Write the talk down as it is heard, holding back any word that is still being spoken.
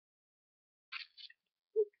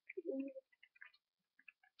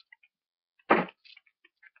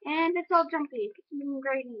And it's all jumpy.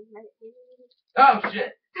 Grainy. Oh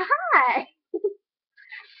shit. Hi!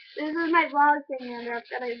 This is my vlog thing, and I've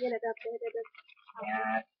got to get it updated.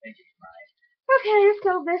 Yeah, thank you. Okay,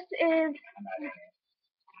 so this is. I'm out of here.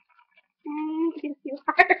 Yes, you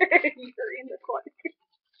are. You're in the corner.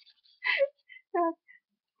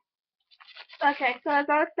 Okay, so as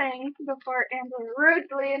I was saying before Amber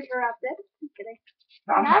rudely interrupted. I'm kidding.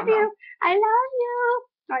 I Nom love nom nom. you. I love you.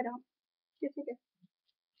 No, I don't. Yes, I do.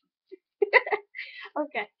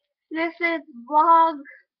 Okay. This is vlog.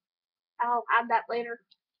 I'll add that later.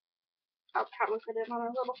 I'll probably put it on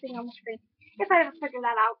a little thing on the screen if I ever figure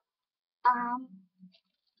that out. Um,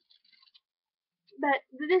 but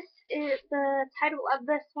this is the title of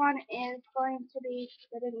this one is going to be,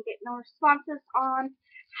 I didn't get no responses on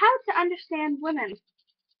how to understand women.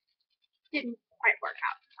 Didn't quite work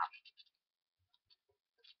out.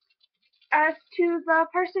 As to the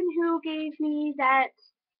person who gave me that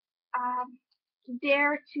um,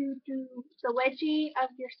 dare to do the wedgie of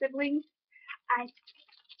your siblings, I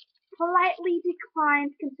politely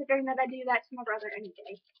declined, considering that I do that to my brother any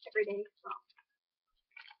day, every day. So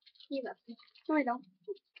he loves me. No, I don't.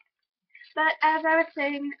 But as I was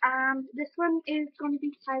saying, this one is going to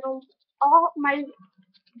be titled "All My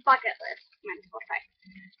Bucket List." Might as well say.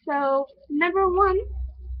 So number one,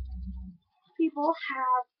 people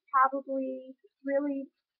have probably really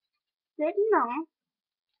didn't know.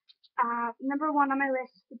 Number one on my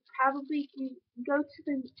list would probably be go to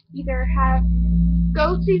the either have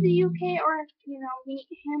go to the UK or meet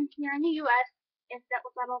him here in the US if that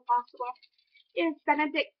was at all possible. Is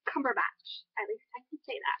Benedict Cumberbatch. At least I can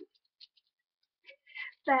say that.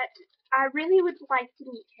 But I really would like to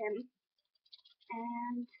meet him,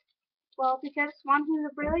 and well, because one, he's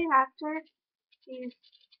a brilliant actor. He's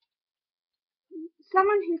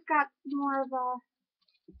someone who's got more of a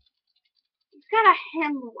he's got a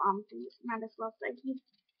handle on things. Might as well say he's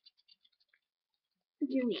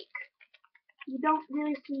unique. You don't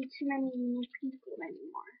really see too many unique people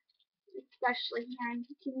anymore, especially here in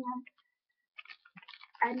Kingdom.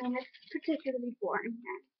 I mean, it's particularly boring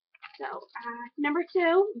here. So, number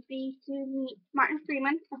two would be to meet Martin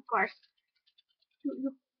Freeman, of course.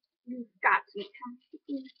 You've got to meet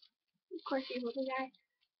him. Of course, he's a little guy.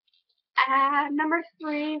 Number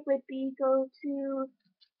three would be go to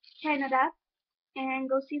Canada and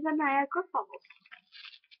go see the Niagara Falls.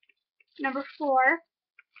 Number four,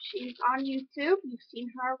 she's on YouTube. You've seen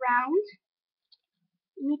her around.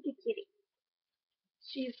 Mika Kitty.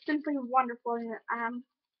 She's simply wonderful.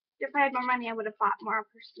 If I had more money, I would have bought more of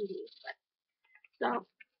her CDs. But so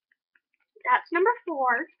that's number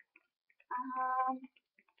four.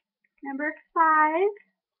 Number five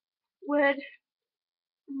would.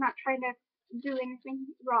 I'm not trying to do anything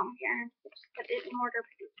wrong here. Just put it in order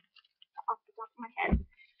off the top of my head.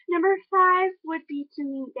 Number five would be to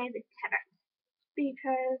meet David Tennant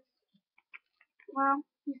because, well,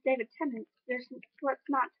 he's David Tennant. There's what's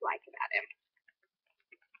not to like about him.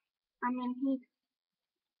 I mean, he's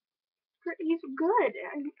good.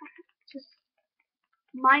 Just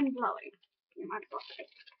mind blowing. You might as well say.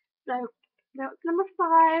 So that's number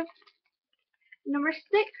five. Number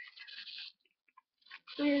six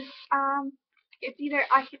is it's either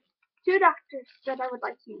I could two doctors that I would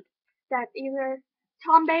like to meet. That's either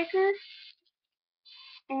Tom Baker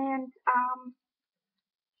and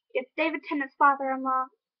it's David Tennant's father-in-law,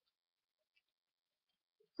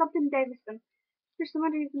 something Davison. For some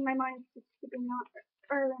reason, my mind's just skipping out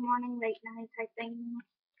early morning, late night type thing.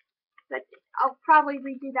 But I'll probably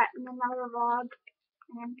redo that in another vlog,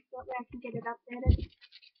 and that way I can get it updated.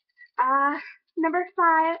 Number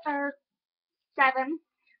five or seven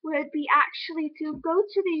would be actually to go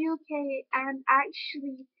to the UK and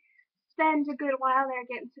actually spend a good while there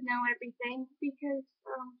getting to know everything because,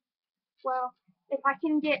 well, if I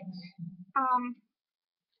can get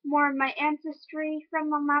more of my ancestry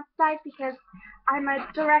from on that side because I'm a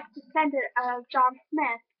direct descendant of John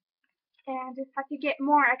Smith, and if I could get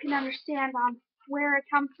more, I can understand on where I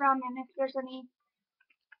come from and if there's any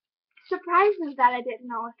surprises that I didn't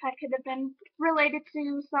know. If I could have been related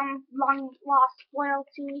to some long lost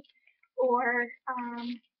royalty or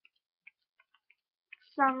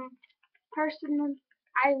some person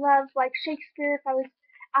I love, like Shakespeare, if I was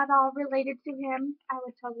at all related to him, I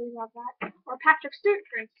would totally love that. Or Patrick Stewart,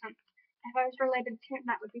 for instance. If I was related to him,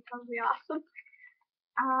 that would be totally awesome.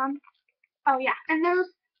 Oh yeah, and those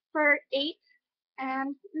for 8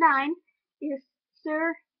 and 9 is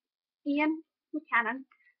Sir Ian McKellen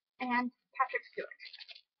and Patrick Stewart.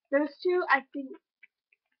 Those two, I think,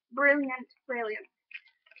 brilliant, brilliant.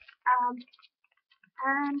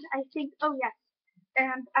 And I think, oh yes,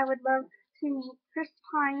 and I would love to to me Chris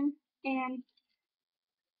Pine, and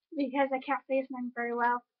because I can't say his name very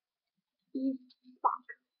well, he's Spock.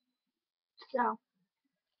 So,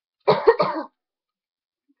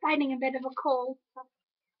 fighting a bit of a cold.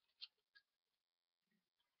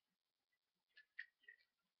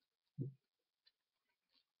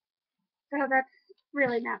 So that's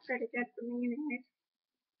really not pretty good for me anyways.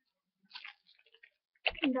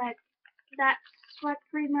 But that's what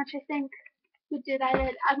pretty much I think we did.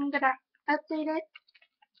 I'm gonna update it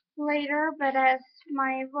later, but as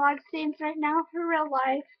my vlog stands right now for real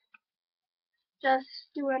life, just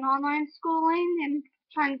doing online schooling and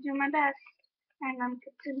trying to do my best, and I'm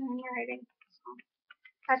continuing writing. So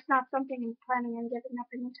that's not something I'm planning on giving up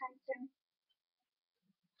anytime soon.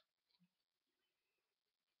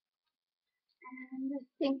 And I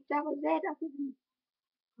think that was it.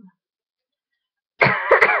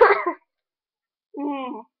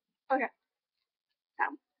 Okay, so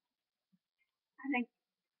I think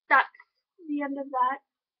that's the end of that.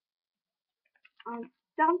 I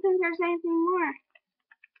don't think there's anything more.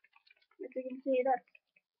 As you can see, that's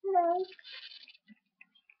hello.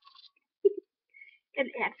 An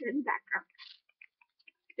ant in the background.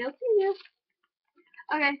 Still see you.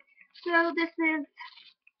 Okay, so this is,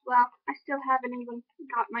 well, I still haven't even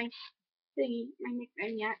got my thingy, my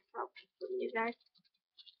nickname yet, so from you guys.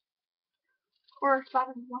 Or thought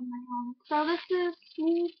of one my own. So this is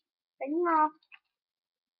me signing off.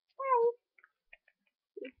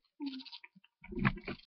 Bye.